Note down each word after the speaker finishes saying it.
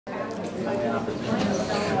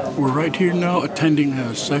We're right here now attending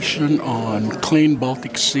a session on clean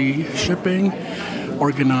Baltic Sea shipping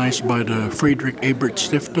organized by the Friedrich Ebert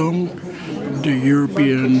Stiftung, the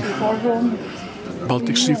European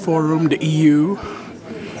Baltic Sea Forum, the EU.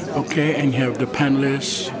 Okay, and you have the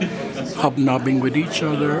panelists hobnobbing with each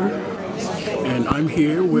other. And I'm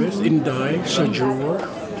here with Inday Sajor.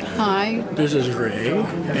 Hi. This is Ray.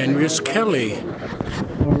 And here's Kelly.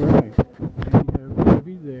 Alright. And you have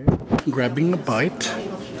Debbie there grabbing a bite,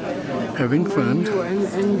 having fun.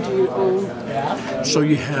 So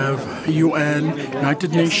you have UN,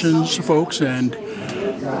 United Nations folks, and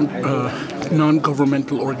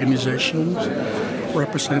non-governmental organizations,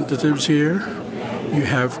 representatives here. You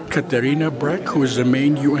have Katerina Breck, who is the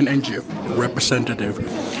main UN NGO representative,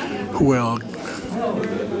 who will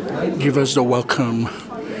give us the welcome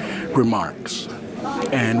remarks.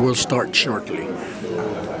 And we'll start shortly.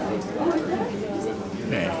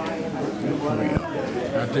 Okay. Here we go.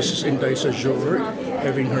 This is Inday Sajor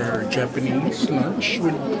having her Japanese lunch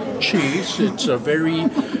with cheese. It's a very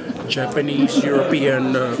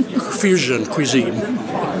Japanese-European fusion cuisine.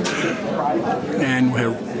 And we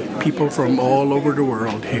have people from all over the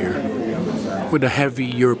world here with a heavy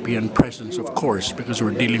European presence, of course, because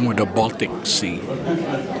we're dealing with the Baltic Sea.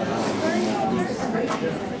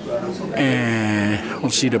 And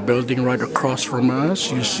we'll see the building right across from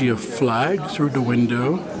us. You see a flag through the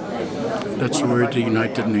window. That's where the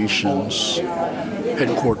United Nations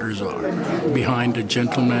headquarters are. Behind the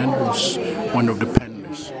gentleman who's one of the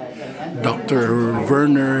panelists, Dr.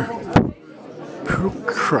 Werner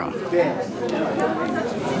Prukra.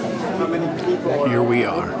 Here we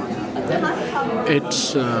are.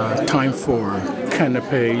 It's time for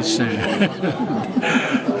canapes and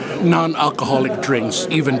non-alcoholic drinks.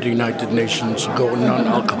 Even the United Nations go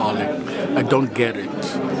non-alcoholic. I don't get it.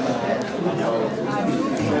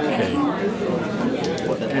 Okay.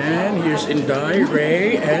 And here's Inday,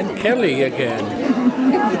 Ray, and Kelly again.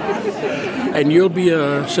 And you'll be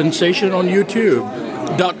a sensation on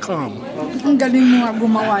YouTube.com. Ang galing mo nga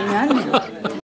gumawa niyan.